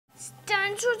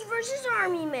Dinosaurs versus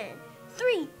Army Men.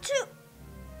 3, 2.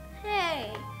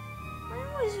 Hey, I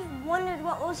always wondered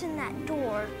what was in that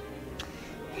door.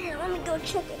 Here, let me go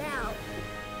check it out.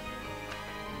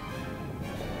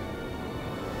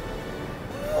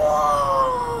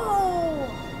 Whoa!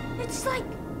 It's like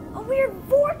a weird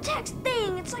vortex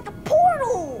thing. It's like a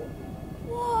portal.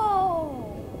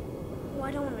 Whoa! Oh,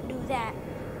 I don't want to do that.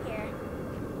 Here,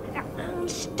 I got my own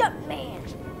stunt man.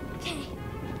 Okay,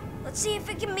 let's see if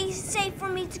it can be safe for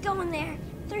me to go in there.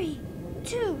 3,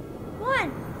 2,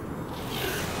 1.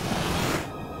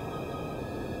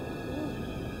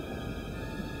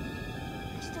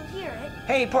 I still hear it.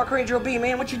 Hey, Park Ranger OB,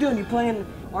 man, what you doing? You playing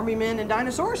Army Men and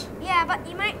Dinosaurs? Yeah, but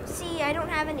you might see I don't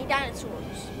have any dinosaurs.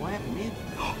 What happened, man?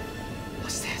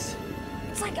 What's this?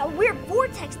 It's like a weird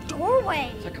vortex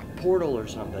doorway. It's like a portal or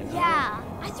something. Yeah,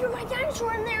 I threw my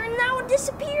dinosaur in there and now it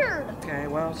disappeared. Okay,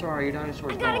 well, sorry, your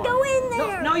dinosaur's I gotta gone. go in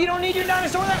there. No, you don't need your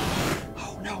dinosaur there.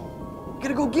 Oh, no. You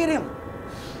gotta go get him.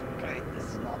 Okay, this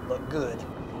does not look good.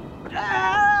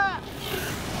 Ah!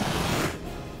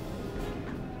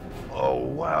 Oh,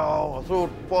 wow. I thought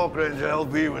Park Ranger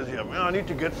LB was here. Man, I need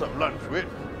to get some lunch. Wait,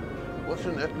 what's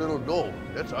in that little door?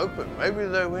 It's open. Maybe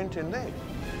they went in there.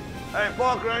 Hey,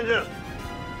 Park Rangers.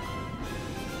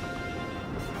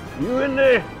 You in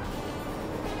there?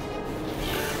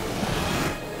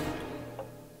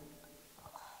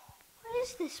 What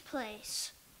is this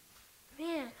place?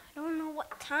 Man, I don't know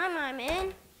what time I'm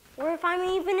in, or if I'm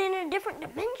even in a different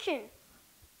dimension.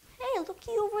 Hey,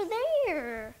 looky over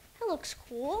there. That looks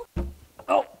cool.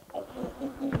 Oh,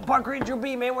 Park Ranger OB,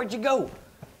 man, where'd you go?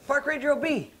 Park Ranger OB.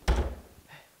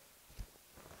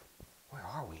 Where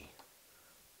are we?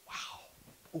 Wow.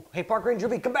 Oh, hey, Park Ranger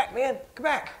OB, come back, man. Come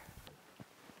back.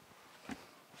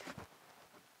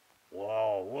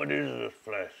 Wow, what is this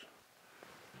place?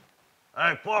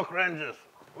 Hey, Park Rangers,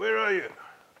 where are you?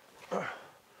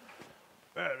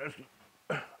 Yeah, that's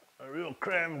a real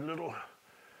crammed little...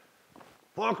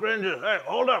 Park Rangers, hey,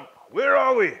 hold up. Where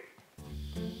are we?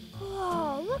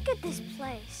 Whoa, look at this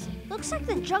place. Looks like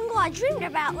the jungle I dreamed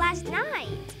about last night.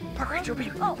 Park Ranger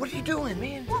OB, what are you doing,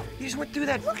 man? Well, You just went through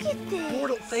that Look at this.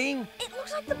 portal thing. It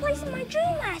looks like the place in my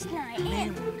dream last night.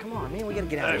 Man, come on, man, we gotta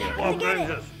get out of Hey, here. Park Get it.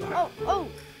 Rangers. Oh.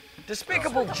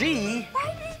 Despicable G,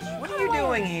 Why did you what come are you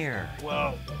away? doing here?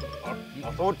 Well,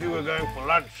 I thought you were going for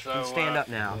lunch, so... Stand up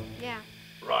now. Yeah.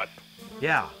 Right.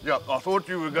 Yeah. Yeah, I thought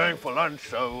you were going for lunch,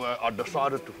 so I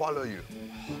decided to follow you.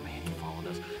 Oh, man, you followed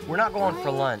us. We're not going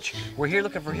for lunch. We're here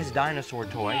looking for his dinosaur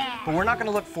toy, but we're not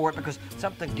gonna look for it because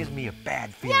something gives me a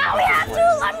bad feeling. Yeah, we about have this to.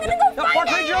 place. I'm gonna go No, find Park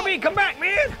it. Ranger OB, come back,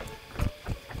 man!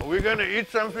 Are we going to eat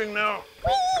something now?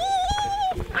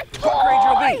 Whee! A Park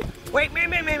Ranger toy! OB! Wait.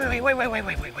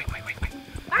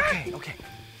 Okay.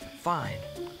 Fine.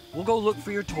 We'll go look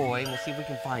for your toy and we'll see if we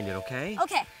can find it, okay?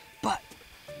 Okay. But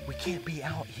we can't be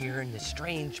out here in this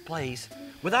strange place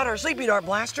without our sleepy dart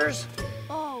blasters.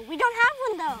 Oh, we don't have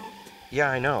one though. Yeah,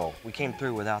 I know. We came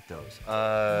through without those.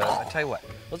 I tell you what,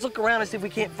 let's look around and see if we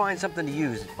can't find something to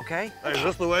use, okay? Hey, is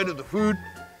this the way to the food?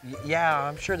 Yeah,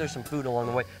 I'm sure there's some food along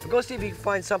the way. But go see if you can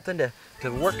find something to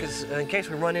work in case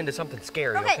we run into something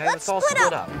scary, okay? Okay, let's all split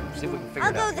split up. up. See if we can figure I'll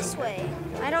it out. go this way.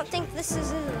 I don't think this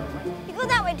is it. You go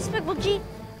that way, Despicable G.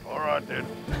 All right, then.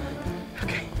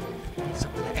 Okay,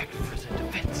 something to act for the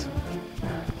defense.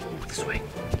 This way.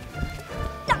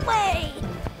 That way!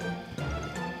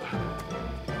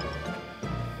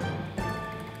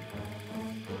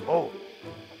 Oh.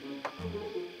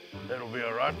 That'll be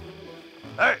all right.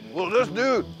 Hey, will this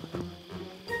do?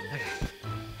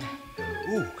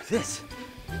 Ooh, this.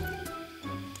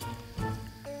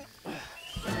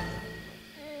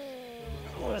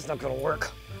 Oh, that's not gonna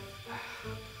work.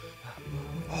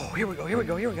 Oh, here we go. That'll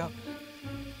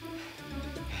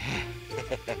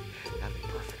be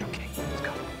perfect. Okay, let's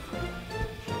go.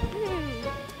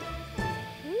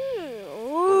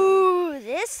 Ooh,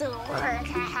 this'll work.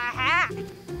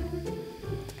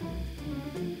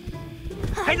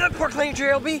 Hey, look, Park Ranger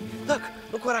LB.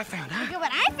 Look what I found, huh? Look at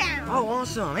what I found. Oh,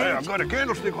 awesome. Hey, Hey, I've got a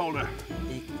candlestick holder.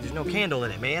 there's no candle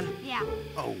in it, man. Yeah.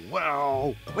 Oh,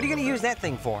 wow. What are you gonna use that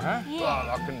thing for, huh? Well,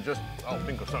 I'll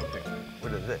think of something.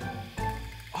 What is it?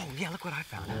 Oh, yeah, look what I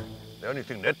found, huh? The only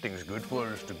thing that thing's good for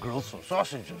is to grill some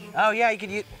sausages. Oh, yeah, you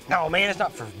could use... No, man, it's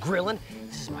not for grilling.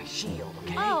 This is my shield,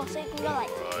 okay? Oh, so you can go like,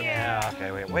 Yeah,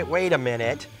 okay, wait a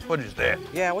minute. What is that?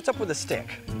 Yeah, what's up with the stick?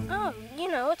 oh, you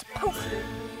know, it's a poke.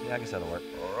 Yeah, I guess that'll work.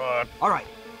 All right. All right,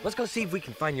 let's go see if we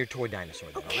can find your toy dinosaur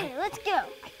then, all Okay, right? let's go.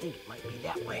 I think it might be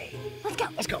that way. Let's go.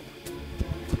 Let's go.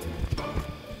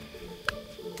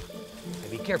 Hey,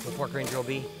 be careful, Park Ranger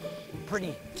OB.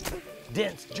 Pretty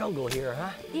dense jungle here, huh?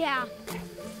 Yeah.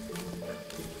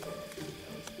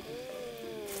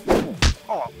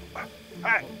 Oh,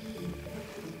 hey.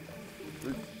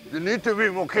 You need to be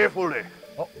more careful there.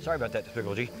 Oh, sorry about that,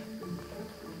 Despicable G.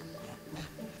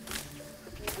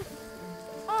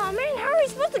 Oh man, how are we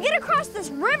supposed to get across this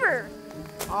river?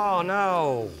 Oh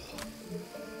no.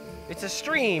 It's a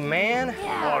stream, man.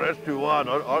 Yeah. Oh, that's too hard.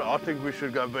 I think we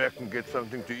should go back and get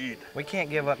something to eat. We can't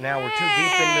give up now. We're too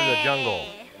deep into the jungle.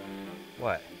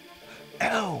 What?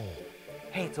 Oh.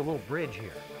 Hey, it's a little bridge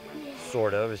here.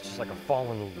 Sort of. It's just like a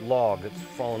fallen log that's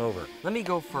fallen over. Let me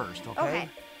go first, okay? Okay.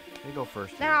 Let me go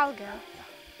first. Then I'll go.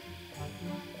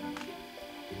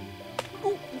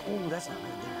 Ooh, ooh, that's not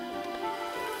right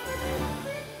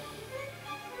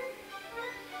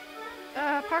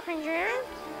there. Park ranger.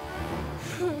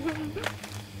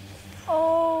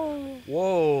 Oh.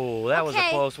 Whoa, that was a Okay,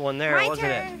 close one there, my wasn't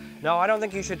it? turn. No, I don't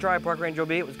think you should try Park Ranger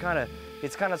B. It's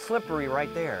kind of slippery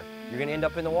right there. You're gonna end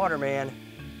up in the water, man.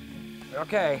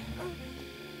 Okay.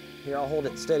 Here, I'll hold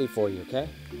it steady for you, okay?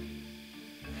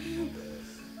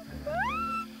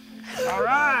 All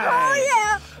right. Oh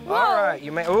yeah. Whoa. All right,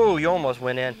 you may. Ooh, you almost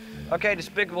went in. Okay,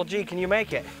 Despicable G, can you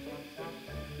make it?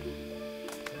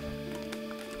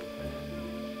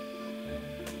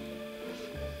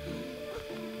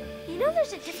 You know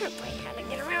there's a different way how to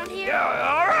get around here. Yeah,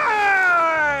 all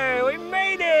right, we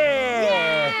made it.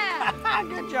 Yeah.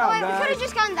 Good Oh, job, wait, we could guys. have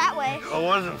just gone that way. I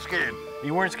wasn't scared.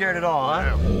 You weren't scared at all,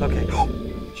 huh? Yeah. Okay.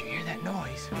 Did you hear that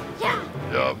noise? Yeah.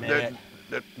 Yeah, minute.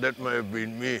 that may have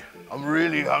been me. I'm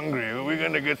really hungry. We're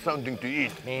gonna get something to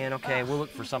eat. Man, okay, we'll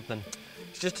look for something.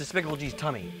 It's just Despicable G's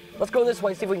tummy. Let's go this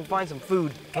way, see if we can find some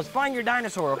food. Let's find your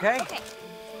dinosaur, okay? Okay.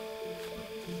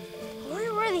 I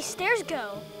wonder where these stairs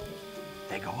go.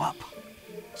 They go up.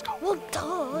 Let's go. Well,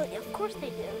 duh. Of course they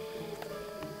do.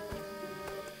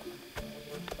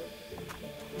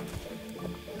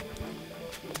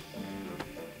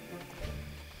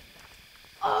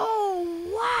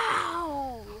 Oh,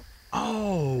 wow.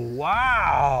 Oh,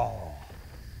 wow.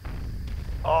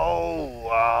 Oh,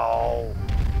 wow.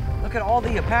 Look at all the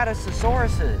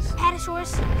Apatosauruses.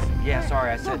 Apatosaurus. Yeah,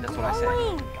 sorry, I said that's what I said.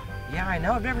 Glowing. Yeah, I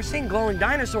know. I've never seen glowing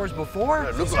dinosaurs before.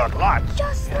 They look like lights.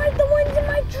 Just like the ones in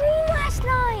my dream last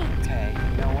night. Hey,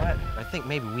 you know what? I think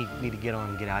maybe we need to get on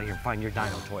and get out of here and find your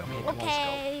dino toy. Okay, come on, let's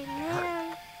Okay. Hurry.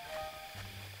 Man.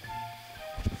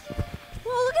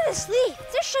 Well, look at this leaf.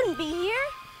 This shouldn't be here.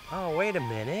 go. Oh, wait a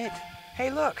minute. Hey,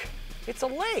 look. It's a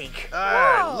lake. Hey,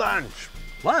 Whoa. lunch.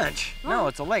 Lunch? No,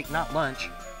 it's a lake, not lunch.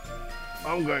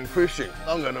 I'm going fishing.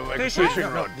 I'm gonna make a fishing No,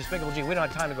 rod. Despicable G, we don't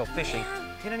have time to go fishing.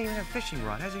 He doesn't even have a fishing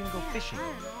rod. How's he gonna go fishing? I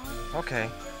don't know. Okay.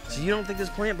 So you don't think this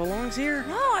plant belongs here?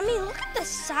 No, I mean, look at the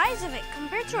size of it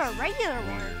compared to a regular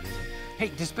one.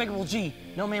 Hey, Despicable G.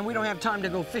 No, man, we don't have time to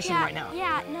go fishing right now.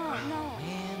 Yeah, no.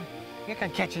 Man, you're not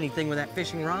gonna catch anything with that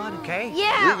fishing rod, okay?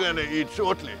 Yeah. We're gonna eat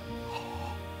shortly.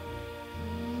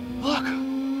 Look!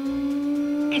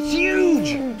 It's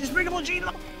huge! Despicable G,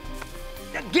 look!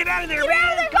 Get out of there, Get man!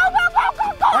 out of there. Go, go,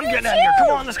 go, go, go. I'm getting out of here. Come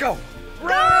on, let's go. Go,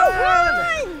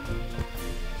 run.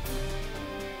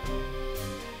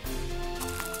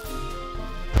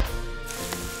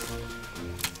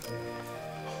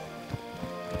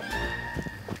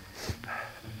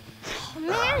 Oh,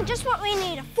 man, just what we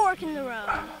need, a fork in the road.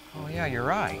 Oh, yeah, you're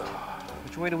right.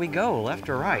 Which way do we go, left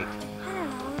or right? I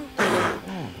don't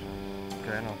know.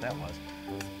 Okay, I know what that was.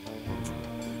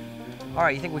 All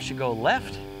right, you think we should go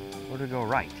left or do we go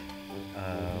right?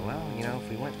 Well, you know, if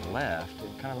we went left, it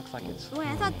kind of looks like it's... Wait,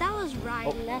 I thought that was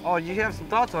right. Oh, you have some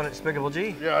thoughts on it, Despicable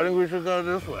G? Yeah, I think we should go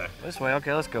this way. This way,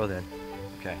 okay, let's go then.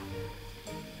 Okay.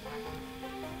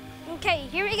 Okay,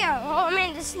 here we go. Oh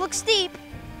man, this looks steep.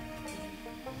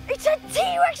 It's a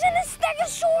T-Rex and a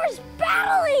Stegosaurus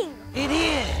battling! It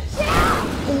is!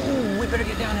 Yeah! Ooh, we better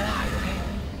get down and hide,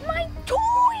 okay? My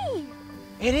toy!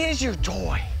 It is your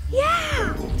toy!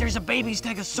 Yeah! There's a baby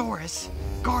Stegosaurus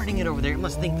guarding it over there. It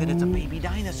must think that it's a baby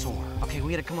dinosaur. Okay, we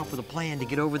gotta come up with a plan to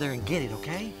get over there and get it,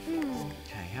 okay?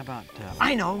 Okay, how about,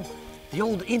 I know! The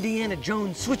old Indiana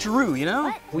Jones switcheroo, you know?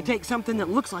 What? We take something that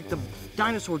looks like the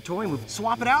dinosaur toy and we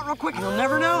swap it out real quick and you'll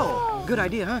never know. Good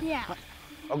idea, huh? Yeah.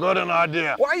 I've got an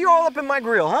idea. Why are you all up in my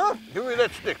grill, huh? Give me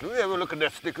that stick. Let me have a look at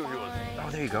that stick of yours. Oh,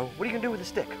 there you go. What are you gonna do with the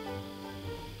stick?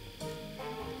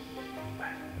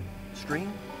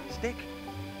 String? Stick?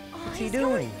 What's he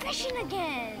doing? Fishing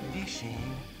again. Fishing?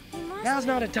 He must Now's be.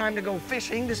 not a time to go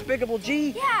fishing, Despicable G.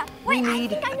 Yeah, We wait,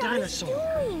 need I think I a know dinosaur.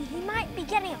 what he's doing. He might be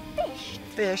getting a fish.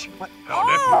 Fish? What?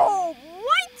 Oh,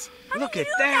 what? How Look did at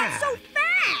you do that that. so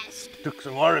fast? Took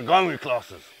some origami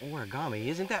classes. Origami,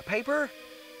 isn't that paper?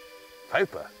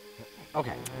 Paper.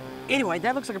 Okay. Anyway,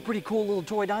 that looks like a pretty cool little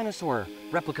toy dinosaur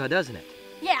replica, doesn't it?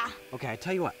 Yeah. Okay, I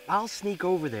tell you what, I'll sneak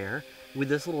over there with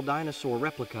this little dinosaur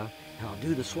replica and I'll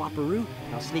do the swapperoo,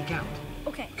 and I'll sneak out.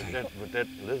 Okay. But that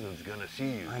lizard's gonna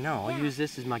see you. I know. I'll use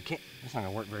this as my It's not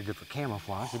gonna work very good for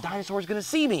camouflage. The dinosaur's gonna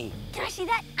see me. Can I see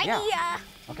that? Yeah.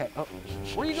 Okay. Oh,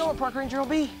 where you going, Park Ranger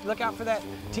LB? Look out for that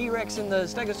T-Rex and the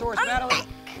Stegosaurus battling.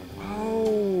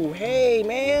 Oh, hey,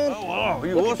 man. Oh, wow.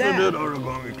 You Look also at that. did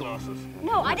origami classes.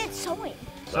 No, I did sewing.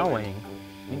 Sewing?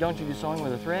 Don't you do sewing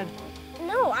with a thread?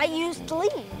 No, I used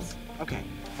leaves. Okay.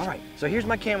 All right. So here's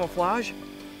my camouflage,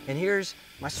 and here's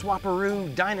my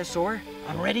swapperoo dinosaur.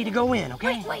 I'm ready to go in,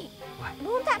 okay? Wait. What?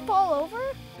 Won't that fall over?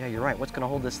 Yeah, you're right. What's gonna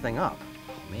hold this thing up?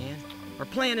 Oh, man. Our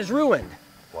plan is ruined.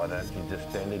 Why don't you just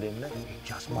stand it in there? It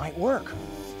just might work.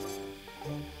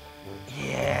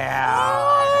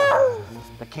 Yeah!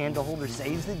 The candle holder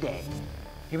saves the day.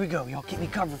 Here we go. Y'all keep me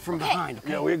covered from behind,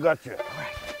 okay? Yeah, we got you. All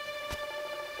right.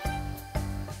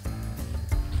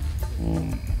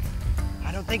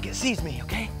 I don't think it sees me,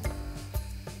 okay?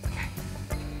 Okay.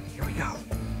 Here we go.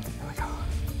 Here we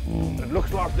go. It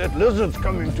looks like that lizard's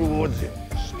coming towards you.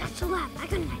 Shh, not so loud. I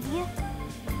got an idea.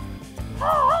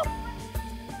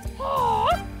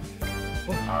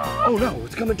 Oh no,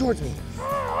 it's coming towards me.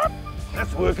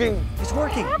 That's working. It's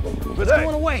working. But It's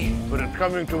going away. But it's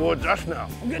coming towards us now.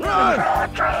 Run!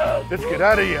 Let's get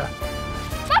out of here.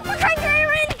 Stop, Ranger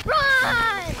Aaron!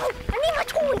 Run! I need my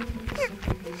toy. Here,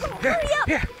 come on, hurry up.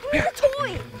 Here, I need the toy.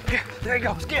 Here, there you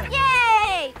go. Let's get it.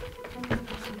 Yay!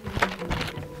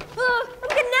 I'm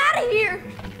getting out of here.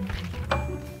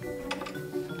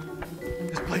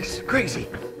 This place is crazy.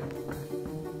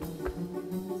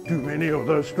 Too many of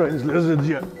those strange lizards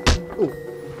yet. Oh.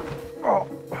 Oh.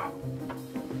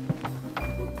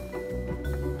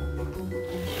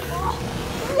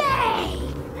 Yay!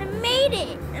 I made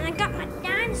it, and I got my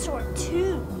dinosaur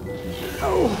too.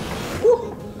 Oh,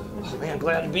 whew. Oh man,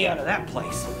 glad to be out of that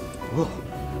place. Whew.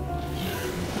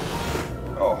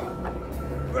 Oh.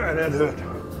 Man, that hurt.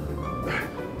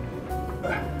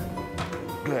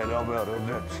 Glad I'm out of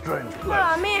that strange place.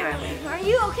 Oh man, are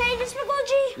you okay,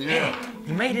 Despicology? Yeah,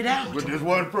 You made it out. but there's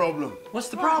one problem. What's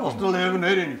the problem? Still haven't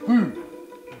had any food.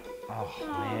 Oh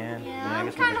man. Yeah, I I'm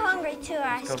guess we'll kind of hungry too.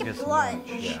 I go get skipped some lunch.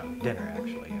 Yeah, dinner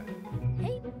actually. Yeah.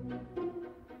 Hey.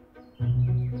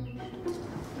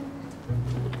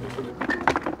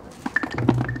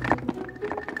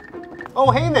 Oh,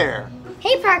 hey there.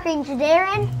 Hey, Park Ranger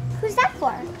Darren. Who's that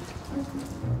for?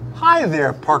 Hi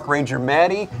there, Park Ranger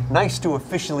Maddie. Nice to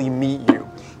officially meet you.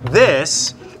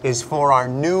 This is for our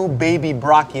new baby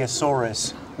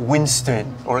Brachiosaurus,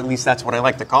 Winston, or at least that's what I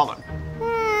like to call him.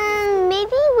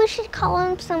 Maybe we should call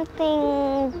him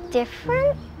something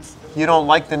different? You don't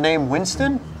like the name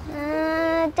Winston?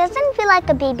 Doesn't feel like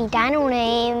a baby dino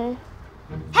name.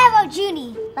 How about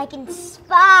Junie? Like in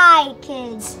Spy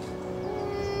Kids.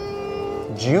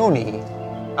 Junie?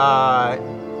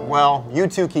 Well, you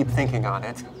two keep thinking on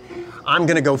it. I'm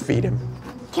gonna go feed him.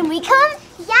 Can we come?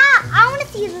 Yeah, I want to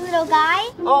see the little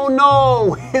guy. Oh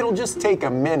no, it'll just take a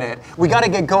minute. We gotta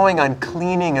get going on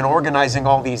cleaning and organizing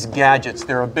all these gadgets.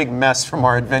 They're a big mess from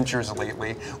our adventures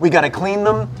lately. We gotta clean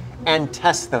them and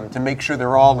test them to make sure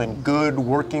they're all in good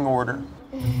working order.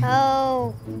 Okay.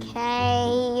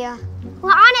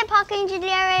 We're on it, Park Ranger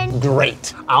Darren.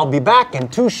 Great. I'll be back in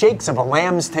 2 shakes of a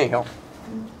lamb's tail.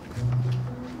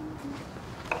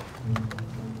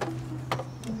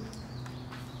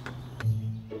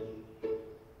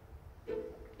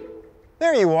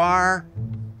 There you are.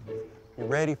 You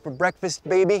ready for breakfast,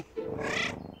 baby?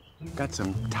 Got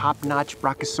some top-notch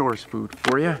Brachiosaurus food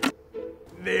for you.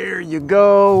 There you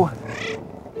go.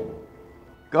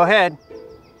 Go ahead.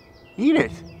 Eat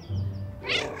it.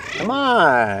 Come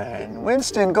on.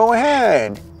 Winston, go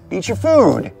ahead. Eat your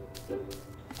food.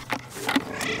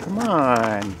 Come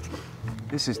on.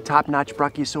 This is top-notch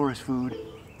Brachiosaurus food.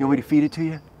 You want me to feed it to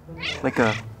you? Like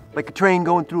a train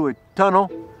going through a tunnel?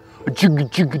 Chugga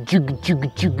chugga chugga chugga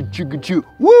chugga chugga chugga.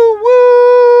 Woo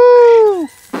woo!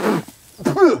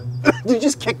 You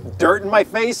just kicked dirt in my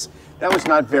face? That was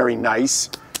not very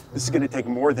nice. This is gonna take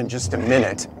more than just a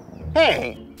minute.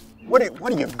 Hey, what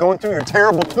are you going through your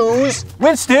terrible twos?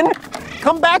 Winston,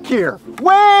 come back here.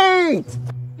 Wait!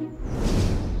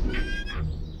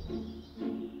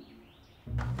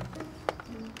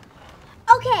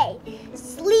 Okay,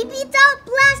 Sleepy Dot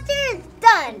Blaster is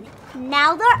done.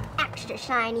 Now they're extra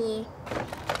shiny.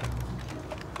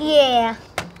 Yeah.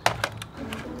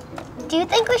 Do you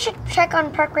think we should check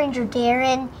on Park Ranger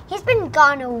Darren? He's been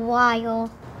gone a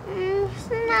while.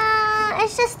 Nah,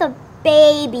 it's just a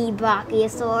baby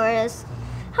Brachiosaurus.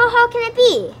 How can it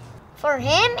be? For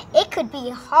him, it could be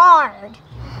hard.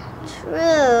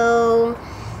 True.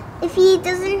 If he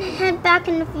doesn't head back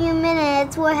in a few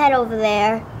minutes, we'll head over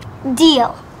there.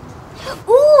 Deal.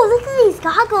 Ooh, look at these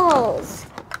goggles.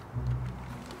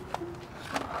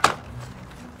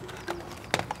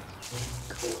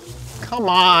 Come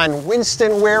on,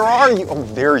 Winston, where are you? Oh,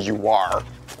 there you are.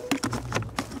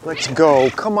 Let's go,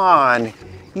 come on.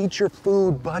 Eat your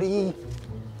food, buddy.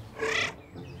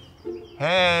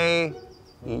 Hey,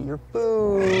 eat your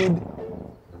food.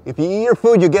 If you eat your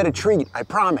food, you get a treat, I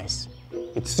promise.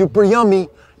 It's super yummy.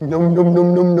 Nom, nom,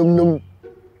 nom, nom, nom, nom.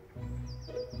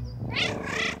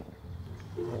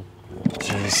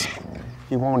 Jeez,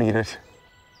 he won't eat it.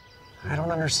 I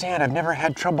don't understand, I've never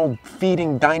had trouble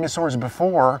feeding dinosaurs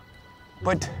before.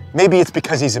 But maybe it's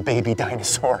because he's a baby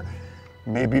dinosaur.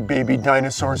 Maybe baby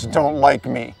dinosaurs don't like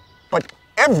me. But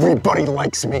everybody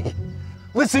likes me.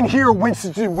 Listen here,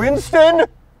 Winston. Winston?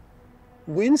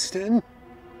 Winston?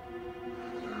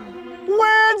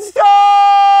 Winston!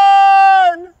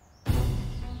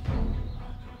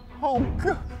 Oh,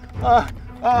 God.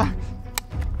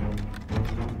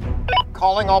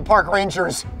 Calling all park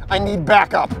rangers. I need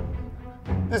backup.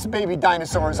 This baby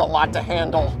dinosaur is a lot to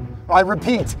handle. I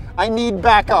repeat, I need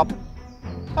backup.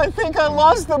 I think I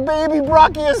lost the baby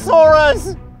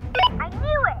Brachiosaurus. I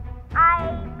knew it.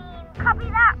 I mean, copy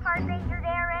that, Park Ranger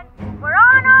Darren. We're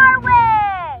on our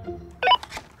way.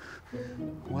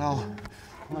 Well,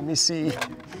 let me see.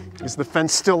 Is the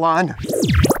fence still on?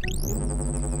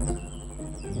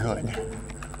 Good.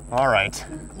 All right,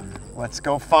 let's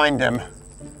go find him.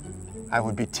 I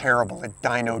would be terrible at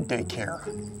dino daycare.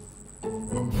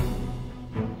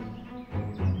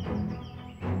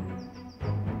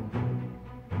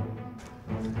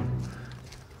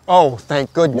 Oh,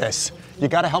 thank goodness. You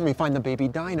gotta help me find the baby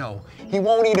dino. He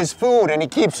won't eat his food and he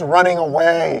keeps running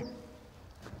away.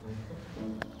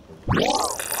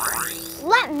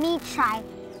 Let me try.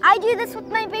 I do this with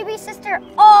my baby sister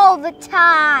all the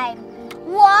time.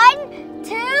 1,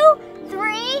 2,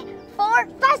 3, 4,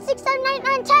 5, 6, 7, 8,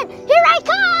 9, 10. Here I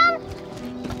come!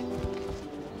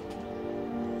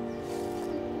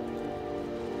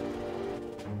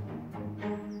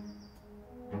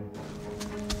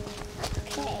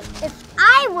 Okay, if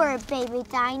I were a baby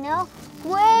dino,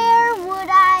 where would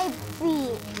I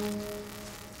be?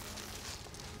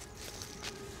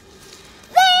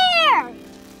 There!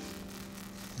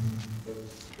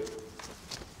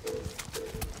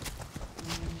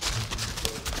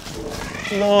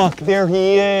 Look, there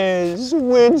he is,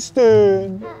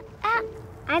 Winston.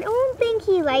 I don't think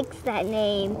he likes that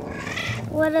name.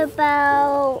 What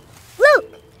about Luke?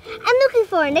 I'm looking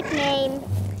for a nickname.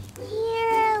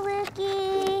 Here,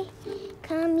 Lukey.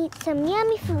 Come eat some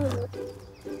yummy food.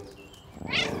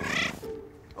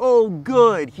 Oh,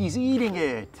 good, he's eating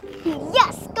it.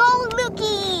 Yes, go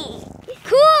Lukey!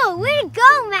 Cool, way to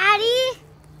go, Maddie!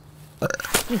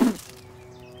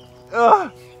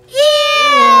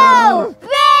 Ew!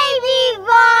 Baby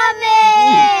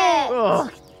vomit!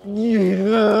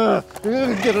 Yeah.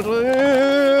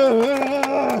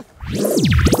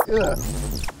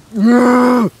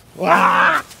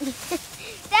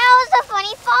 That was a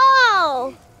funny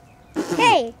fall!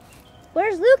 Hey,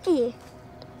 where's Lukey?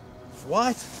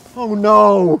 What? Oh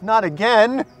no, not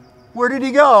again. Where did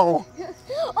he go?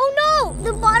 Oh no,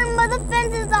 the bottom of the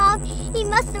fence is off. He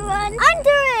must have run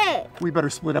under it. We better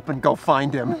split up and go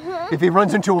find him. If he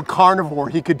runs into a carnivore,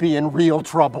 he could be in real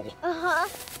trouble. Uh-huh.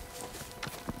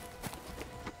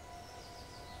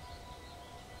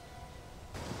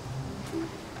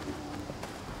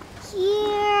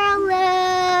 Here,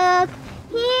 Luke.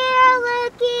 Here,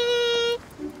 Lukey.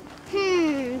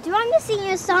 Do you want me to sing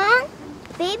you a song?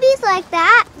 Babies like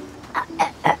that.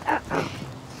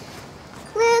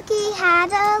 Lukey had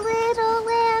a little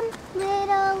lamb,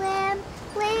 little lamb,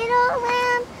 little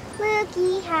lamb.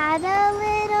 Lukey had a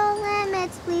little lamb,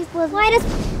 its fleece was white as...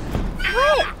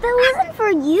 What? That wasn't for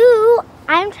you.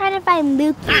 I'm trying to find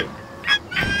Lukey.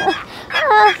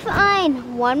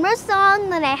 Fine. One more song,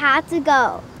 then I have to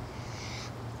go.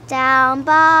 Down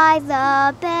by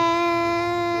the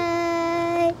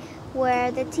bay,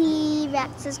 where the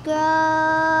T-Rexes grow,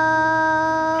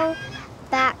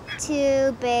 back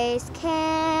to base camp,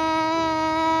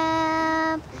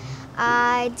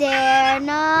 I dare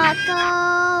not go.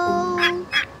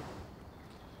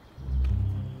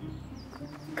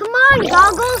 Come on,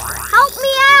 Goggles, help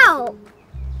me out.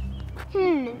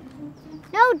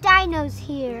 No dinos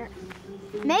here.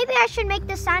 Maybe I should make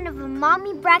the sound of a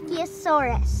mommy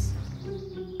Brachiosaurus.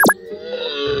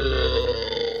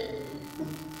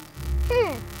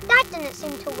 That didn't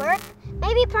seem to work.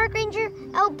 Maybe Park Ranger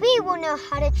LB will know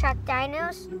how to track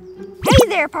dinos. Hey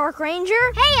there, Park Ranger.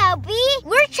 Hey, LB.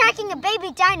 We're tracking a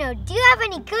baby dino. Do you have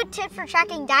any good tips for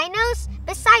tracking dinos?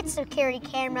 Besides security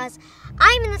cameras,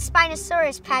 I'm in the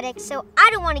Spinosaurus paddock, so I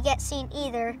don't want to get seen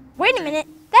either. Wait a minute.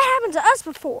 That happened to us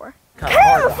before.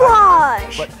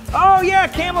 Camouflage! But, oh yeah,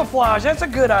 camouflage, that's a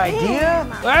good idea.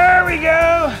 There we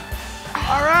go.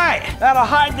 All right, that'll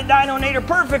hide the Dinonator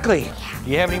perfectly.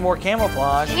 Do you have any more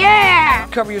camouflage? Yeah!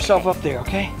 Cover yourself up there,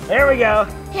 okay? There we go.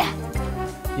 Yeah.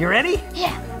 You ready?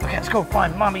 Yeah. Okay, let's go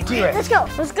find Mommy T-Rex. Let's go.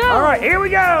 Let's go. All right, here we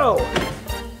go.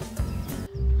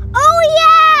 Oh,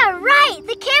 yeah, right,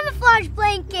 the camouflage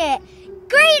blanket.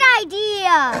 Great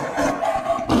idea.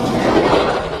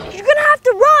 You're gonna have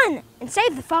to run and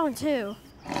save the phone too.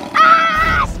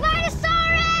 Ah,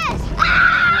 Spinosaurus!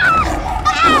 Ah!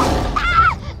 Ah!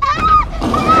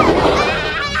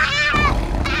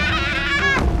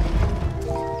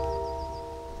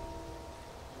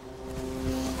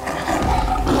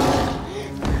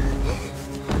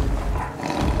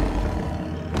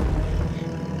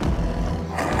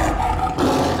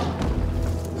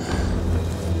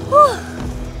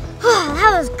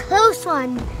 That was a close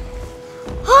one.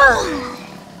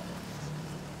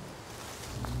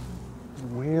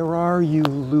 Where are you,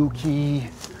 Lukey?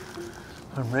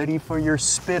 I'm ready for your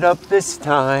spit up this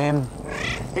time.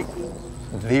 Hey,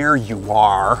 there you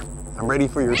are. I'm ready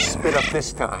for your spit up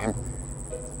this time.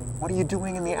 What are you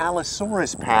doing in the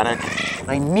Allosaurus paddock?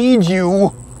 I need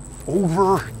you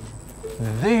over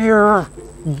there.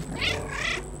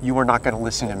 You are not going to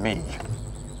listen to me.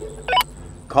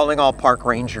 Calling all park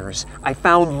rangers. I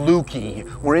found Lukey.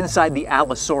 We're inside the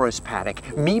Allosaurus paddock.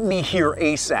 Meet me here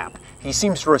ASAP. He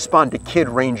seems to respond to kid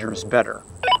rangers better.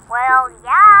 Well,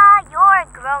 yeah, you're a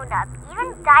grown-up.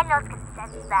 Even dinos can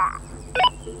sense that.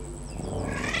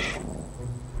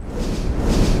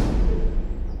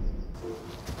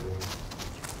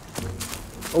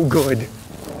 Oh, good.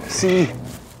 See,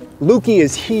 Lukey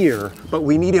is here, but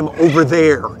we need him over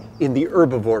there in the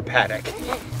herbivore paddock.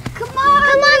 Come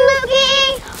on,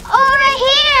 Lukey! Over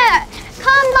here!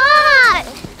 Come on!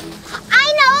 I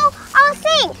know! I'll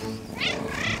sing!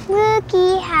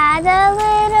 Lukey had a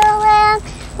little lamb,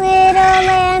 little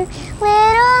lamb,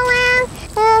 little lamb.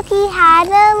 Lukey had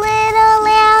a little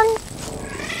lamb.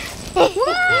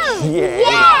 Woo! Yay.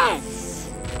 Yes!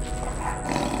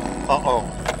 Uh-oh.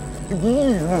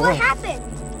 What happened?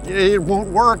 It won't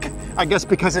work. I guess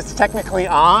because it's technically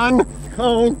on.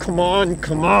 Oh, come on,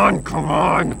 come on, come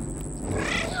on.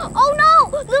 Oh no!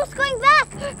 Luke's going back!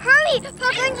 Hurry!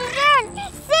 Park Ranger's there!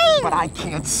 Sing! But I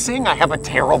can't sing. I have a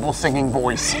terrible singing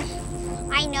voice.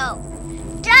 I know.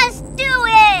 Just do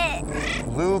it!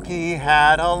 Lukey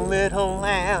had a little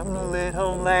lamb,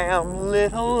 little lamb,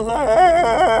 little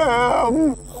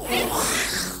lamb.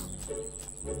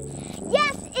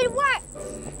 Yes, it worked!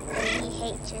 We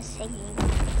hate just singing.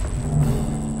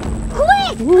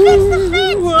 Quick! Fix the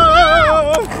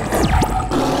fence!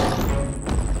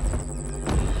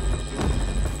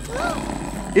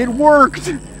 It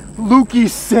worked!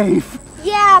 Lukey's safe.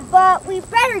 Yeah, but we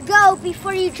better go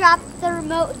before you drop the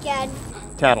remote again.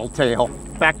 Tattletale,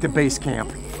 back to base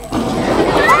camp.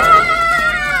 Ah!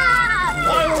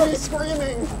 Why are we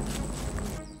screaming?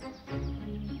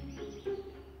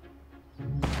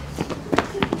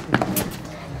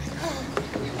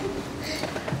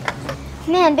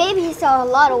 Man, babies saw a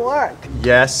lot of work.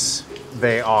 Yes,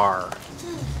 they are.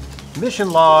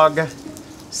 Mission log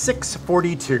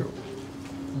 642.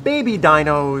 Baby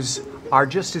dinos are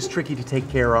just as tricky to take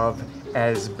care of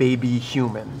as baby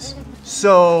humans.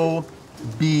 So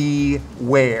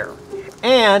beware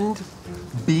and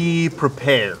be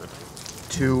prepared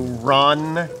to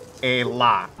run a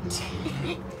lot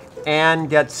and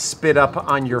get spit up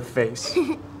on your face.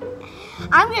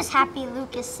 I'm just happy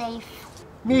Luke is safe.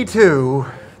 Me too,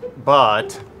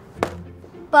 but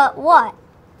But what?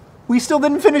 we still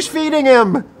didn't finish feeding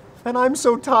him. And I'm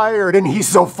so tired and he's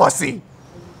so fussy.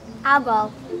 I'll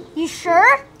go. You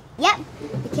sure? Yep.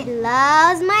 The kid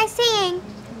loves my singing.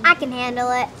 I can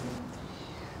handle it.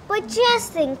 But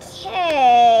just in case,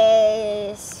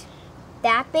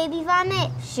 that baby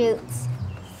vomit shoots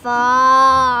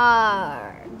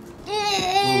far. Ew.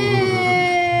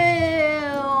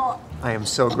 I am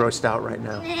so grossed out right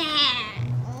now.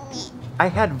 I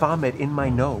had vomit in my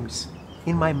nose,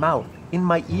 in my mouth, in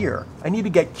my ear. I need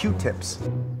to get Q-tips.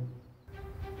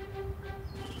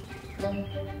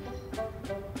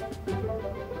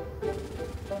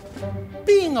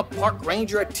 Being a park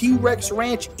ranger at T-Rex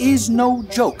Ranch is no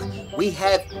joke. We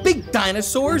have big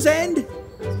dinosaurs and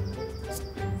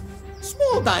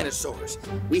small dinosaurs.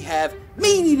 We have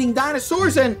meat-eating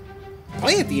dinosaurs and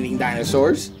plant-eating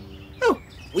dinosaurs. Oh,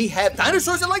 We have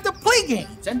dinosaurs that like to play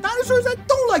games and dinosaurs that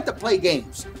don't like to play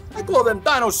games. I call them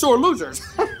dinosaur losers.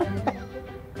 But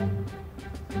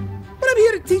I'm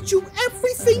here to teach you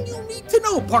everything you need to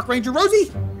know, Park Ranger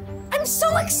Rosie. I'm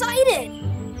so excited.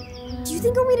 Do you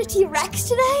think I'll meet a T-Rex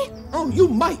today? Oh, you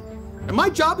might. And my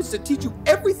job is to teach you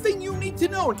everything you need to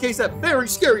know in case a very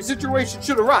scary situation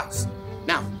should arise.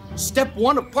 Now, step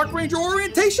 1 of Park Ranger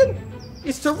orientation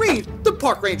is to read the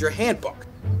Park Ranger handbook.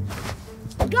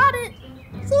 Got it.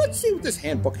 So let's see what this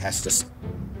handbook has to say.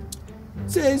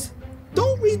 It says,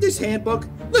 don't read this handbook,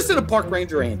 listen to Park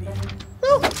Ranger Andy.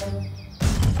 Well,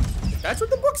 if that's what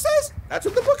the book says, that's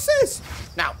what the book says.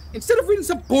 Now, instead of reading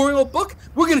some boring old book,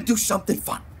 we're gonna do something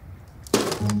fun.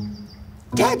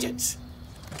 Gadgets.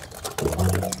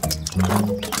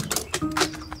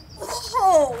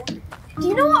 Whoa. Do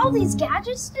you know what all these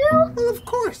gadgets do? Well, of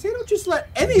course, they don't just let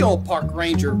any old park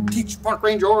ranger teach Park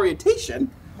Ranger orientation.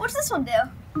 What's this one do?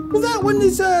 Well, that one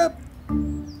is, I have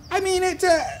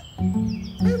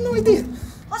no idea.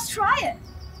 Let's try it.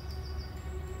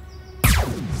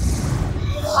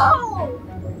 Whoa!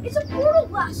 It's a portal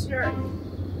blaster.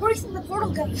 Where do you think the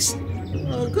portal goes?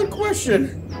 Good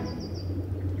question.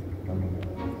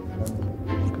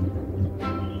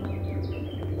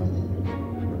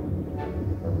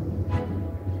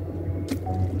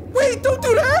 Wait, don't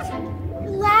do that!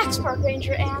 Relax, Park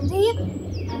Ranger Andy.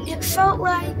 It felt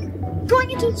like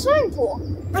going into a swimming pool,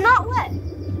 but not wet.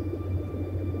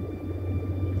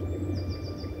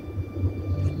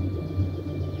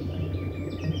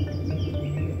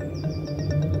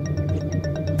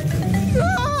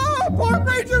 Ah, Park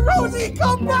Ranger Rosie,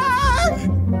 come back!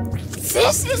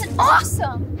 This is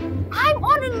awesome! I'm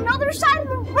on another side of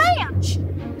the ranch!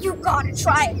 You gotta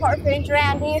try it, Park Ranger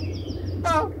Andy.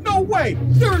 No way!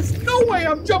 There is no way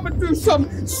I'm jumping through some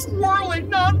swirling,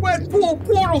 non-wet pool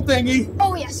portal thingy!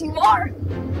 Oh, yes, you are!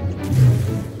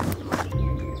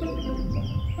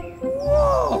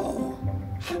 Whoa!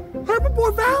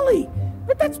 Herbivore Valley!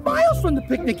 But that's miles from the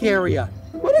picnic area!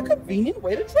 What a convenient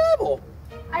way to travel!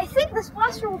 I think this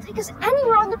blaster will take us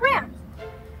anywhere on the ramp.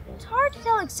 It's hard to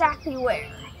tell exactly where.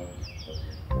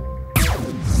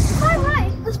 If I'm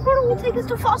right, this portal will take us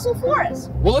to Fossil Forest.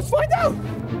 Well, let's find out!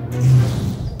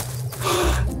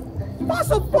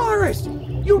 Fossil Forest!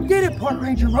 You did it, Park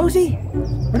Ranger Rosie!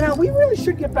 But now, we really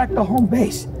should get back to home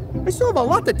base. I still have a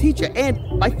lot to teach you, and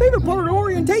my favorite part of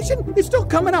orientation is still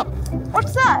coming up.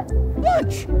 What's that?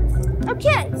 Lunch!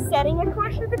 Okay, setting a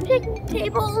course for the picnic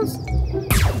tables.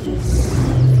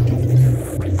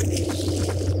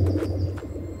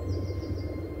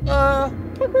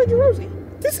 Park Ranger Rosie,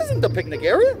 this isn't the picnic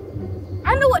area.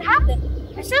 I know what happened.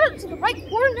 I set it to the right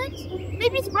coordinates.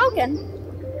 Maybe it's broken.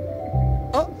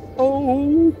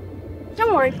 Uh-oh.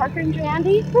 Don't worry, Park Ranger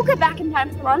Andy. We'll get back in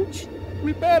time for lunch.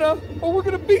 We better, or we're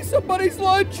gonna be somebody's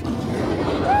lunch. We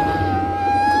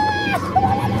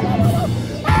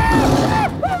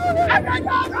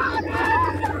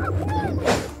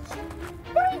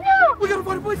gotta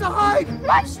find a place to hide.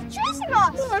 Why is she chasing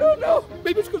us? I don't know.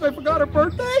 Maybe it's because I forgot her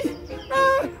birthday.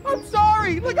 I'm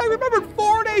sorry. Like, I remembered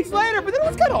 4 days later, but then it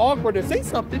was kind of awkward to say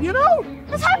something, you know?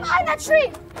 Let's hide behind that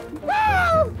tree.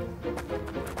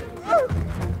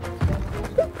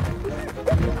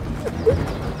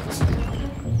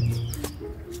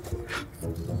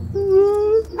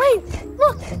 Wait,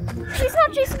 look. She's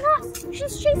not chasing us.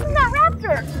 She's chasing that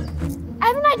raptor. I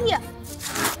have an idea.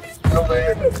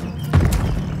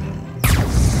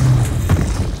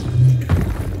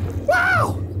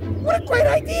 Wow! What a great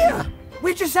idea!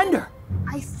 Where'd you send her?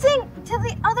 I think to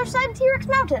the other side of T-Rex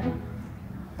Mountain.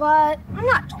 But I'm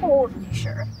not totally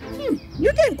sure.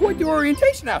 You're getting quite the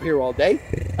orientation out here all day.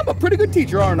 I'm a pretty good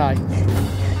teacher, aren't I?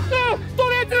 No!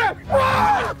 Don't answer that!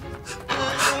 Run!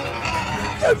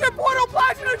 Use your portal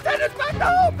blast and send us back to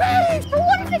home base! But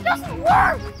what if it doesn't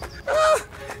work?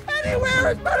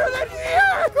 Anywhere is better than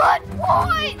here! Good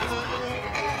point!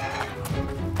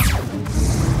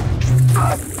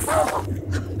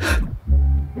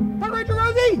 Park Ranger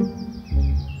Rosie!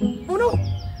 Oh no!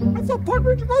 I thought Park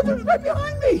Ranger Rosie was right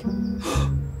behind me!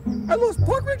 I lost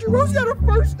Park Ranger Rosie on her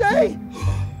first day!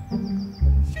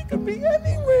 She could be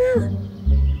anywhere!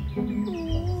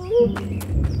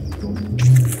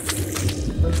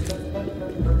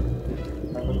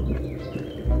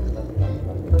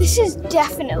 This is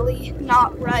definitely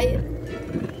not right.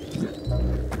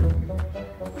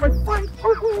 But find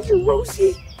Park Ranger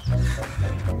Rosie!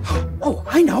 Oh,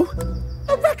 I know!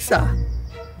 Alexa!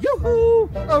 Yoo-hoo!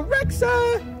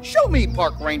 Alexa! Show me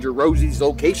Park Ranger Rosie's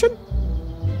location!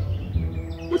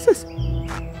 What's this?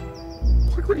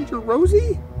 Park Ranger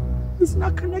Rosie is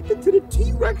not connected to the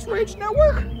T-Rex Ranch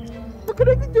network? We're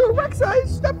connecting to a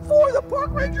Rex-size step 4, the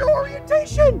park ranger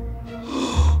orientation.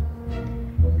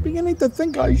 Beginning to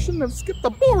think I shouldn't have skipped the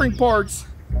boring parts.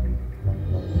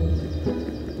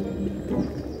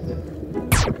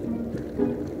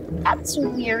 That's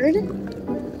weird.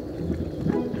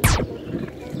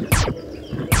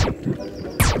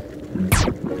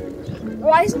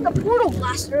 Why isn't the portal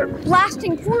blaster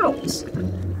blasting portals?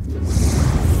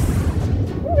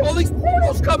 Where are all these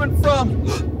portals coming from?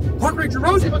 Park Ranger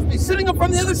Rosie must be sitting up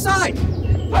from the other side.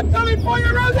 I'm coming for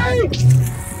you, Rosie!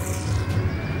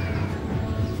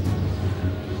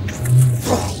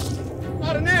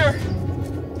 Not in there.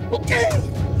 Okay.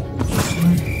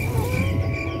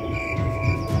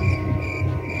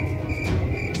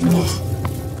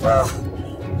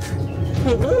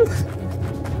 I'm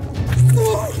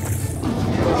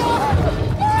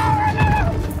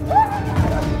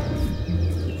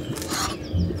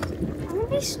gonna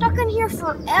be stuck in here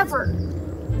forever.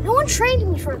 No one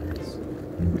trained me for this.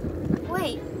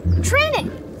 Wait,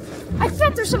 training! I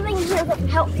bet there's something in here that can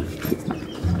help me.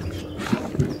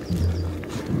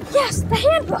 Yes, the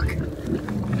handbook!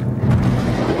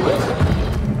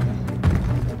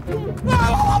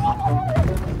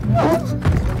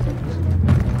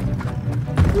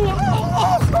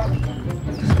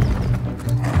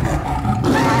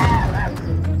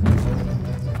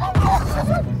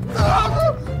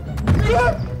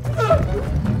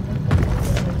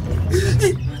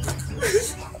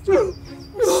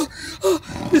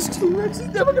 This T-Rex is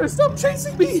never gonna stop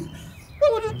chasing me! I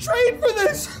want to train for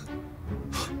this!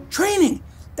 Training!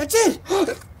 That's it!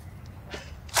 I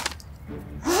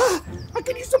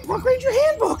can use the Park Ranger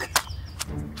handbook!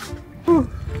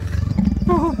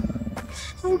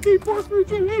 Okay, Park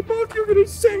Ranger handbook, you're gonna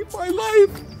save my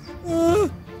life!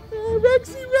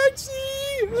 Rexy!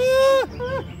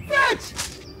 Fetch!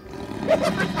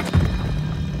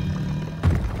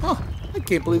 Oh, I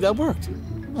can't believe that worked.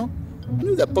 Well, I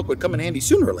knew that book would come in handy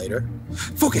sooner or later.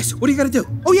 Focus, what do you gotta do?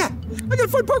 Oh yeah, I gotta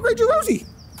find Park Ranger Rosie!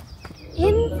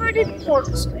 Inverted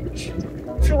portal switch.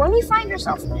 For when you find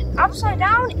yourself in an upside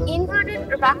down,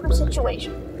 inverted, or backward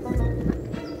situation.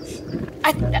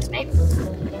 I think that's me.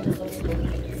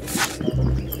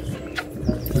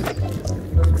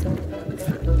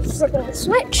 Flipping the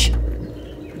switch.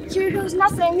 Here goes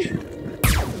nothing.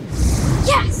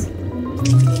 Yes!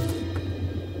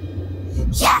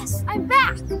 Yes! I'm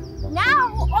back!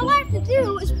 Now, all I have to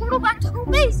do is portal back to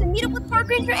home base and meet up with Park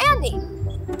Ranger Andy.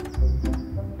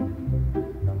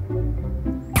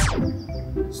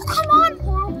 Come on,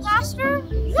 Portal Blaster! What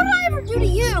did I ever do to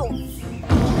you?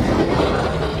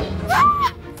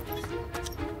 Ah!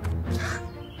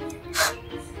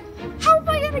 How am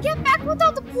I gonna get back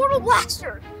without the Portal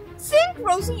Blaster? Think,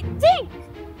 Rosie, think!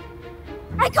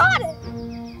 I got it!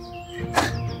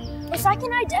 If I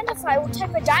can identify what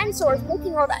type of dinosaur is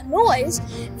making all that noise,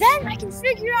 then I can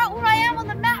figure out where I am on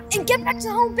the map and get back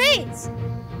to home base.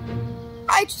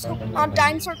 I just hope I'm not a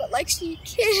dinosaur that likes to eat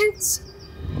kids.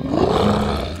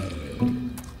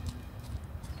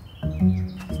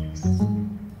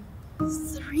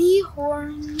 3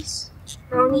 horns,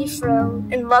 stony fro,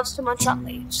 and loves to munch on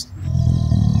leaves.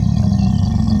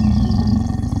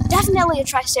 Definitely a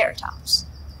Triceratops,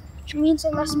 which means I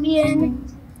must be in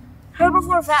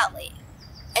Herbivore Valley,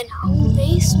 and home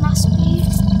base must be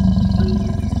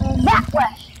that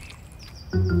way.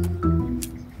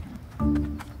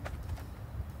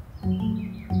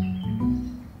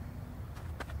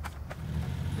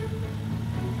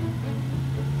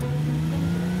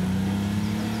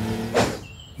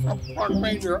 Park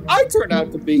Ranger I turned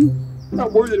out to be.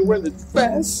 Not worthy to wear this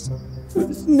vest, or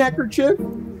this neckerchief.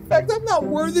 In fact, I'm not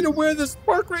worthy to wear this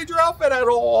Park Ranger outfit at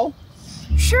all.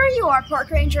 Sure you are, Park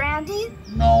Ranger Andy.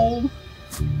 No.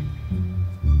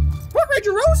 Park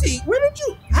Ranger Rosie, where did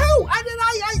you? How? I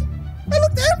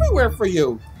looked everywhere for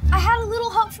you. I had a little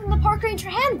help from the Park Ranger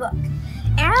handbook.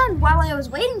 And while I was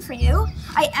waiting for you,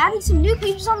 I added some new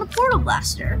pages on the Portal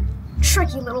Blaster.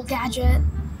 Tricky little gadget.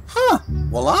 Huh.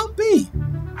 Well, I'll be.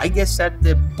 I guess that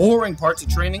the boring parts of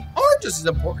training are just as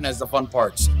important as the fun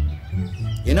parts.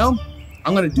 You know,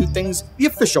 I'm gonna do things the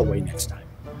official way next time.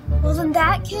 Well, in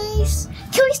that case,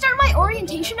 can we start my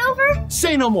orientation over?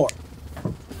 Say no more.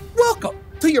 Welcome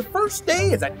to your first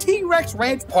day as a T-Rex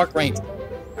Ranch Park Ranger.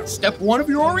 Now, step 1 of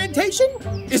your orientation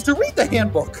is to read the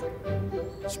handbook.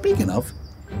 Speaking of,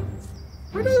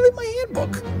 where did I leave my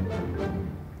handbook?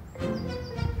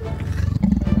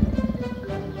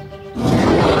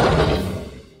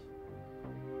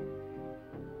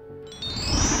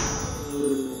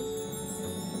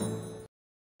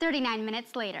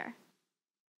 Minutes later.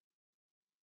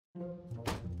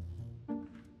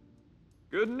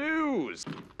 Good news!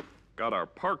 Got our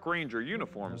park ranger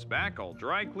uniforms back, all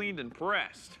dry cleaned and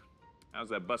pressed. How's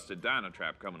that busted dino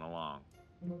trap coming along?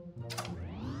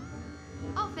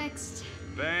 All fixed.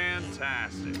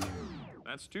 Fantastic.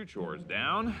 That's 2 chores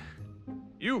down.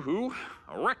 Yoo-hoo,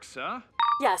 Alexa.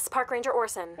 Yes, Park Ranger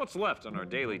Orson. What's left on our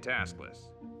daily task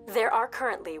list? There are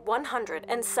currently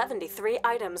 173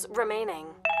 items remaining.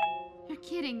 You're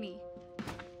kidding me.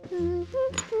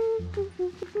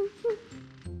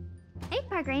 Hey,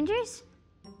 Park Rangers.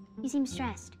 You seem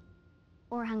stressed.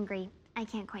 Or hungry. I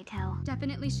can't quite tell.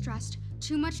 Definitely stressed.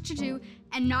 Too much to do,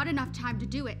 and not enough time to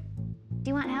do it.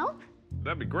 Do you want help?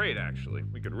 That'd be great, actually.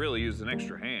 We could really use an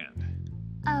extra hand.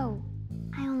 Oh,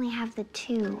 I only have the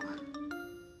 2.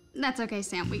 That's okay,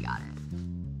 Sam. We got it.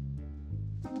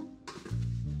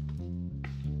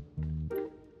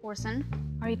 Orson,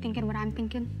 are you thinking what I'm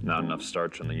thinking? Not enough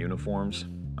starch on the uniforms?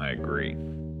 I agree.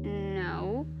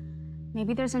 No.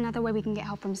 Maybe there's another way we can get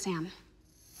help from Sam.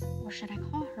 Or should I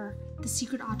call her the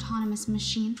secret autonomous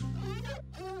machine?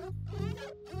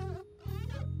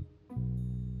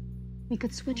 We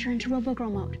could switch her into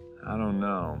Robo-Girl mode. I don't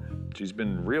know. She's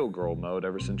been real girl mode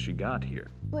ever since she got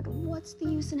here. But what's the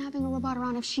use in having a robot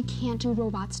around if she can't do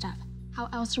robot stuff? How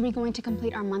else are we going to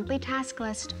complete our monthly task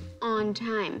list on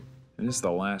time? And it's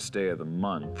the last day of the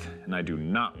month, and I do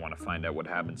not want to find out what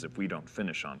happens if we don't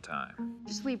finish on time.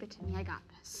 Just leave it to me. I got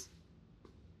this.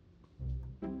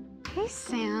 Hey,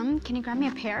 Sam, can you grab me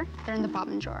a pair? They're in the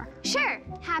bobbin drawer. Sure,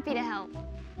 happy to help.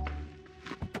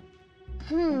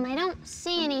 I don't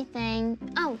see anything.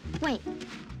 Oh, wait.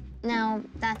 No,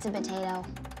 that's a potato.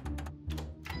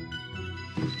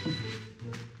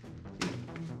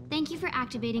 Thank you for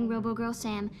activating RoboGirl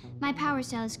Sam. My power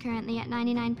cell is currently at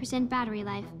 99% battery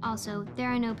life. Also, there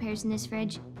are no pears in this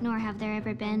fridge, nor have there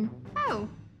ever been. Oh,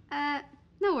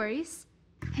 no worries.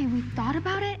 Hey, we thought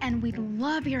about it, and we'd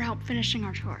love your help finishing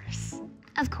our chores.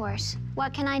 Of course.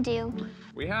 What can I do?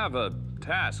 We have a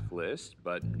task list,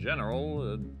 but in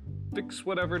general, fix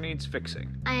whatever needs fixing.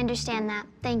 I understand that.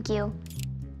 Thank you.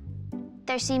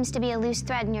 There seems to be a loose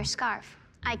thread in your scarf.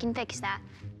 I can fix that.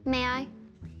 May I?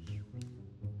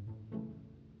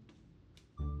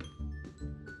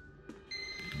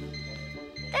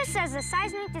 This says a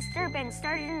seismic disturbance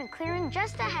started in a clearing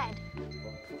just ahead.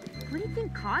 What do you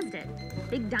think caused it?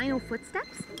 Big dino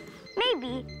footsteps?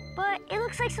 Maybe, but it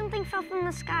looks like something fell from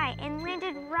the sky and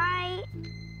landed right...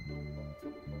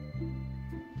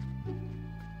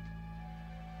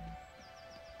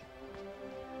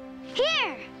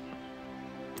 here!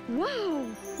 Whoa,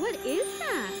 what is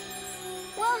that?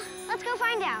 Well, let's go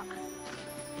find out.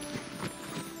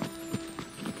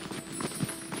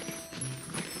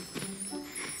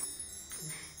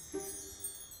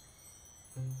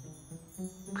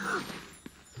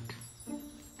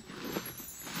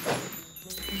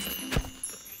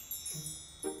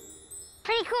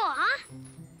 Pretty cool, huh?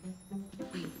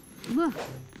 Look.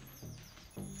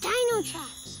 Dino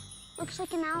tracks. Looks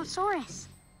like an Allosaurus.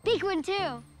 Big one,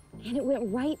 too. And it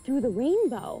went right through the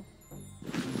rainbow.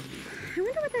 I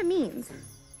wonder what that means.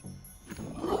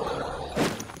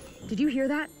 Did you hear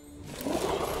that?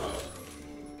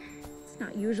 It's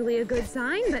not usually a good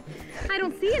sign, but I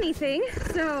don't see anything,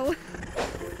 so...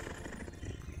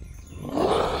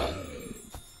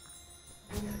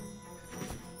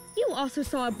 You also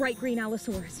saw a bright green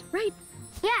Allosaurus, right?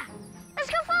 Yeah, let's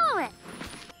go follow it.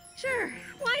 Sure,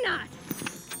 why not?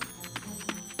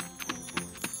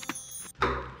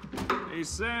 Hey,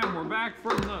 Sam, we're back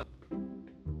from the...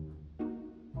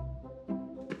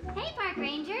 Hey, Park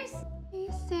Rangers. Hey,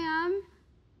 Sam.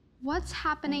 What's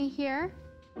happening here?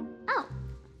 Oh,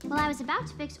 well, I was about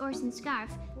to fix Orson's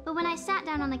scarf, but when I sat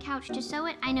down on the couch to sew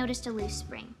it, I noticed a loose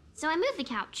spring. So I moved the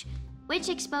couch, which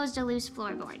exposed a loose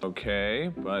floorboard.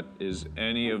 Okay, but is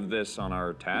any of this on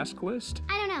our task list?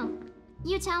 I don't know.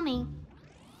 You tell me.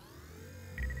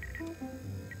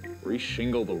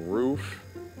 Reshingle the roof?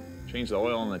 Change the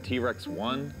oil on the T-Rex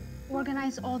 1?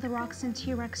 Organize all the rocks in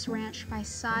T-Rex Ranch by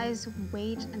size,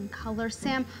 weight, and color.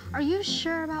 Sam, are you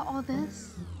sure about all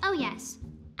this? Oh, yes.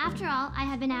 After all, I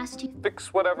have been asked to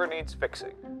Fix whatever needs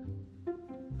fixing.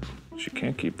 She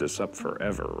can't keep this up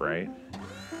forever, right?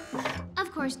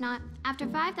 Of course not. After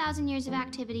 5,000 years of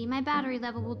activity, my battery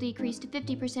level will decrease to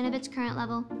 50% of its current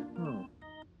level.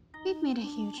 We've made a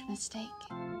huge mistake.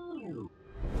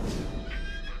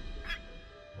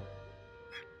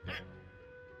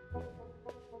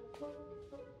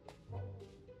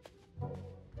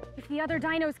 If the other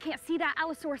dinos can't see that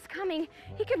Allosaurus coming,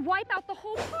 he could wipe out the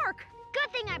whole park. Good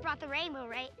thing I brought the rainbow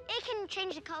ray. It can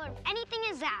change the color of anything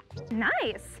is zapped.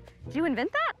 Nice. Did you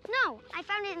invent that? No, I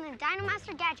found it in the Dino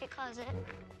Master gadget closet.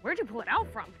 Where'd you pull it out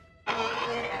from?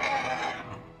 I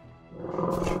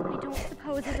don't don't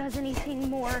suppose it does anything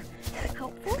more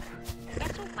helpful.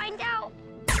 Guess we'll find out.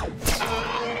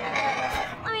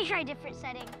 Let me try a different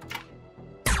setting.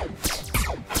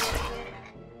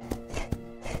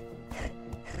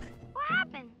 What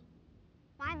happened?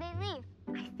 Why'd they leave?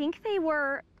 I think they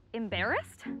were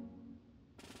embarrassed,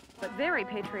 but very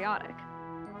patriotic.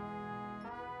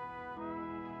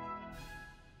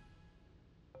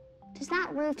 Does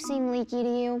that roof seem leaky to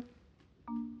you?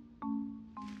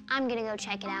 I'm gonna go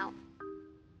check it out.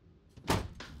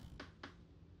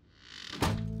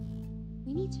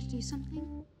 We need to do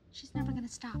something. She's never gonna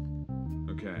stop.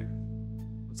 Okay,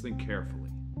 let's think carefully.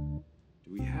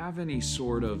 Do we have any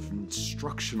sort of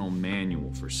instructional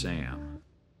manual for Sam?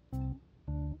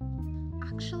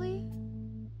 Actually,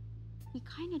 we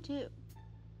kinda do.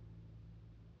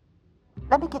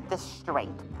 Let me get this straight,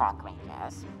 Park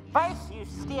Rangers. First, you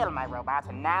steal my robot,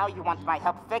 and now you want my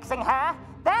help fixing her?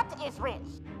 That is rich.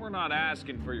 We're not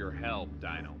asking for your help,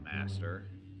 Dino Master.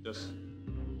 Just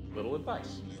little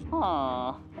advice.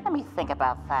 Let me think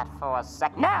about that for a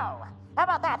sec. No! How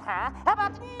about that, huh? How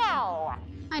about no?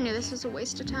 I knew this was a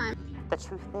waste of time. The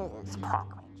truth is,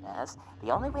 Park Rangers,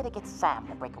 the only way to get Sam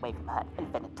to break away from her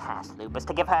infinite task loop is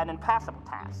to give her an impossible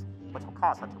task, which will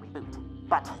cause her to reboot.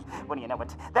 But, when you know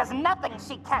it, there's nothing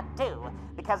she can't do,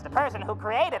 because the person who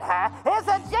created her is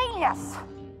a genius!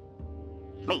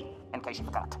 Me, in case you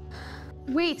forgot.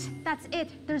 Wait, that's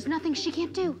it. There's nothing she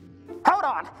can't do. Hold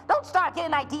on! Don't start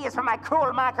getting ideas from my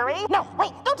cruel mockery! No,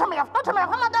 wait, don't turn me off! Don't turn me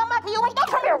off! I'm not done mocking you! Wait, don't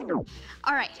turn me off!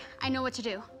 All right, I know what to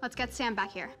do. Let's get Sam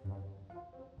back here.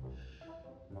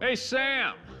 Hey,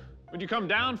 Sam! Would you come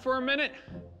down for a minute?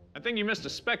 I think you missed a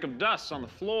speck of dust on the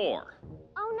floor.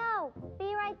 Oh no,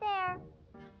 be right there.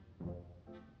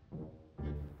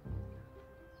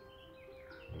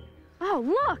 Oh,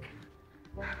 look!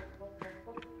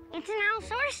 It's an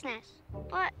Allosaurus nest,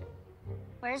 but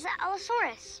where's the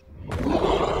Allosaurus? Looks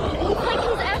like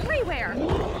he's everywhere. I've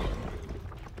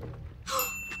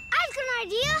got an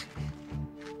idea.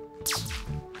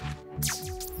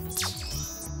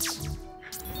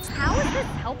 How is this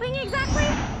helping exactly?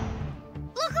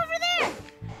 Look over there.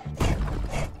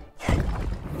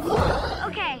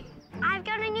 Okay, I've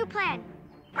got a new plan.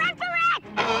 Run for it!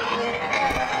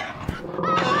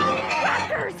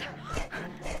 Raptors!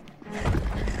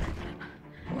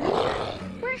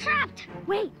 We're trapped.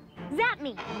 Wait, zap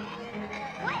me.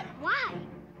 What? Why?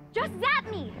 Just zap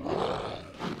me.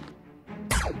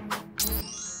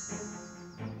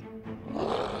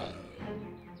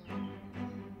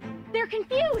 They're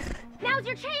confused. Now's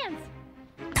your chance.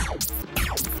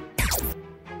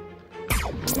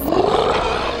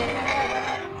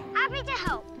 Happy to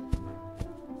help.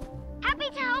 Happy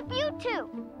to help you too.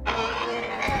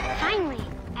 Finally,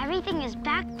 everything is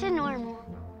back to normal.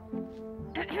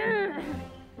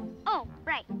 Oh,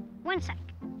 right. One sec.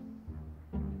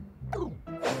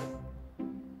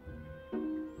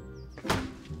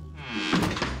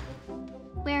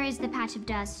 Where is the patch of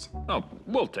dust? Oh,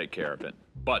 we'll take care of it.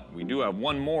 But we do have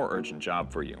one more urgent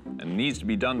job for you, and it needs to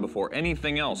be done before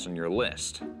anything else on your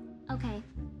list. Okay,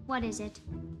 what is it?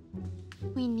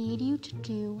 We need you to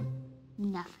do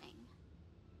nothing.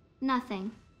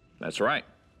 Nothing. That's right.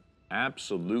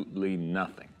 Absolutely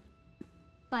nothing.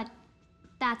 But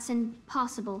that's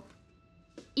impossible.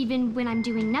 Even when I'm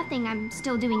doing nothing, I'm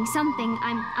still doing something.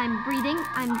 I'm breathing,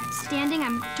 I'm standing,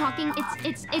 I'm talking.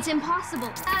 It's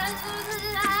impossible.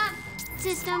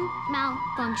 System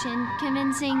malfunction.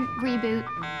 Convincing reboot.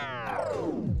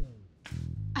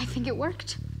 I think it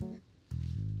worked.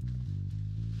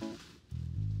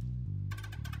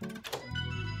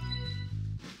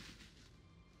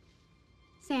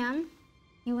 Sam,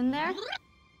 you in there?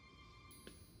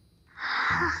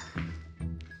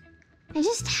 I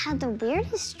just had the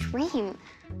weirdest dream.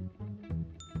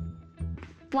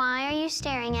 Why are you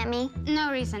staring at me? No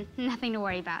reason. Nothing to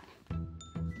worry about.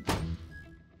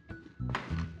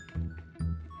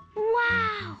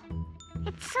 Wow!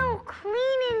 It's so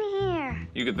clean in here.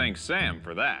 You could thank Sam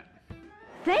for that.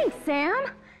 Thanks,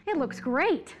 Sam. It looks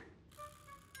great.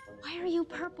 Why are you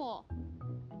purple?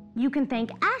 You can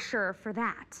thank Asher for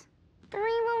that. The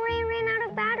Rainbow Ray ran out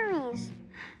of batteries.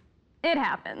 It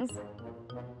happens.